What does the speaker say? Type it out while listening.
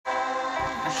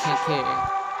Okay.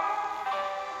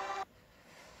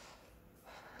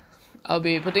 I'll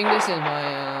be putting this in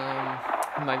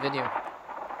my video.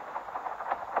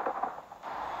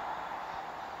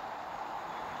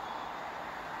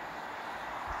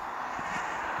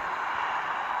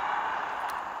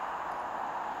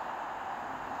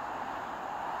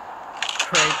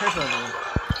 Pray for me.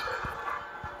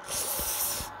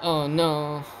 Oh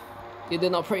no, you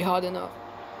did not pray hard enough.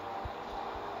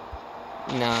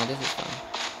 Nah, this is fine.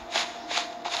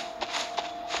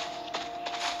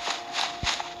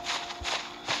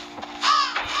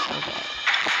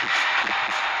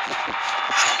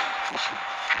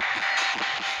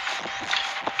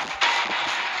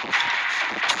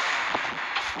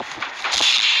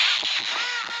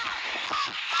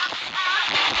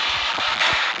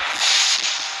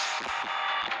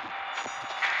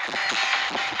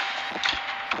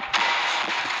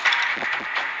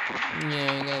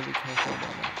 Yeah, you gotta be careful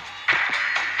about that.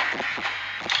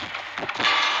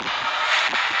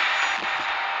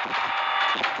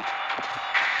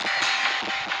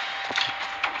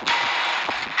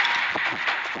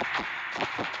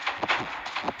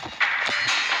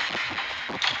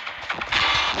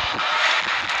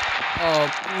 Oh,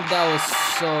 that was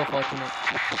so fortunate.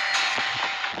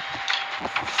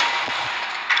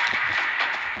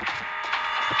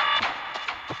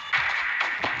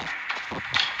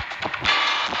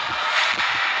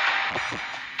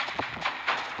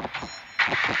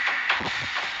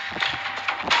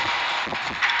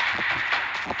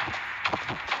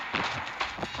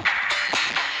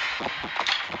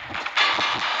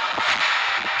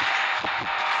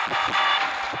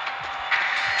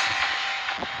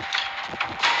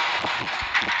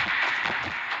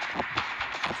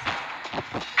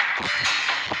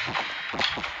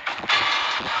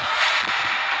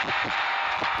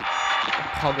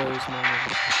 Poggers moment.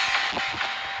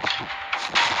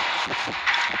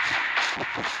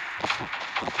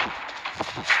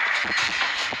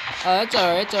 That's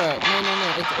alright, it's alright.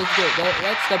 No, it's good.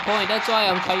 That's the point. That's why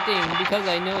I'm fighting, because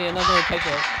I know you're not gonna take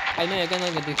it. I know you're gonna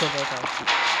get the kill first.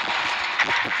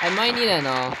 I might need it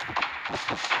now.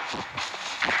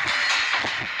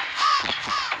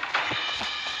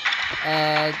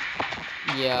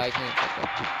 Yeah, I can't take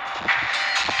that.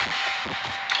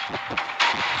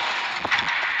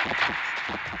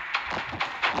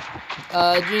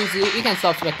 Dreams, you can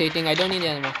stop spectating. I don't need it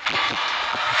anymore.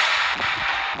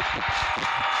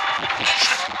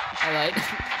 Alright.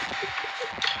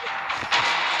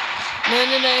 No,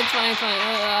 it's fine.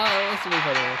 Let's wait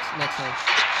for the next time.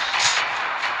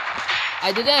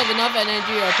 I didn't have enough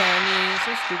energy apparently.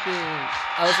 So stupid.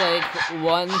 I was like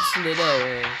one slither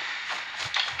away.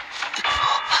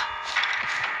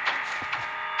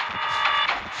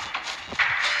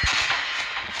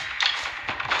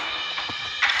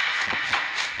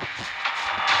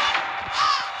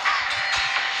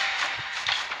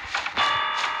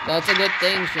 That's a good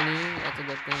thing, Shini. That's a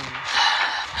good thing.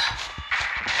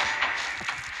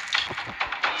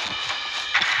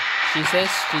 She says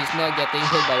she's not getting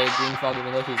hit by a green fog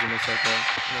even though she's in a circle.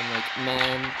 And I'm like,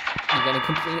 man, you're gonna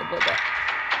complain about that.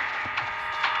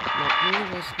 Not me,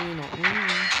 Wesley, not me.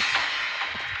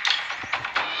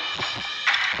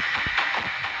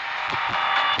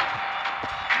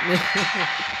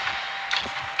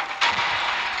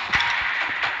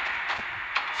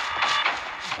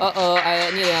 Uh-oh,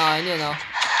 I need it now.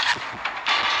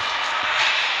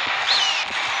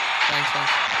 Thanks.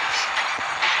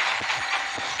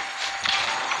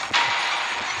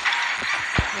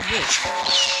 What's this?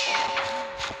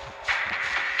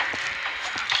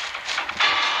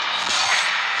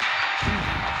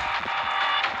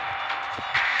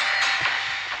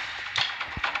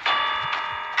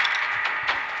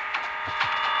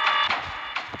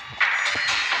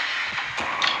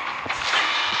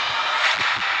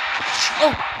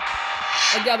 Oh!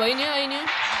 Agak ba ini?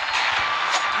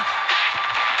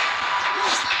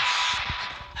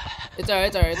 It's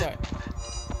alright.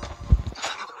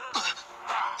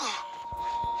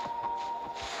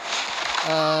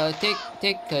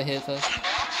 Take a hit first.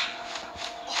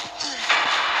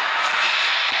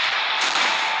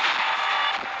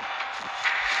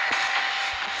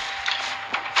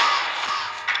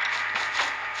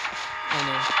 I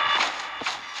know.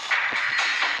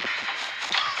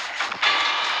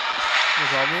 The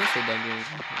problem is they don't do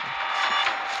anything.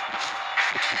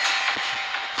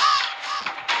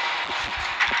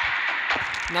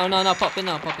 No, pop in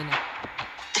now. Pop in now.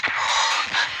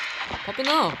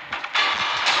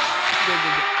 Good.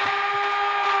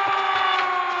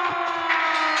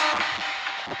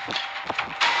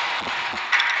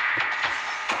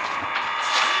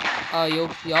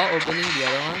 Y'all opening the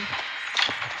other one?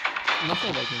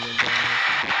 Nothing I can do there.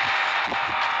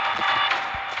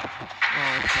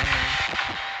 Oh, okay.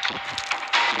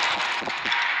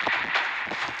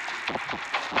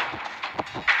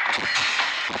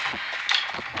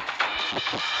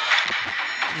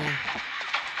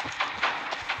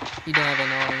 You don't have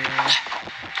an arm anymore.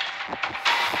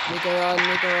 Make her run,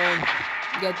 make her run.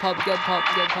 Get pop, get pop,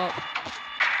 get pop.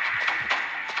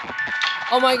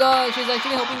 Oh my god, she's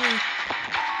actually helping me.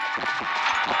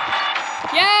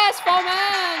 Yes, 4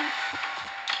 man!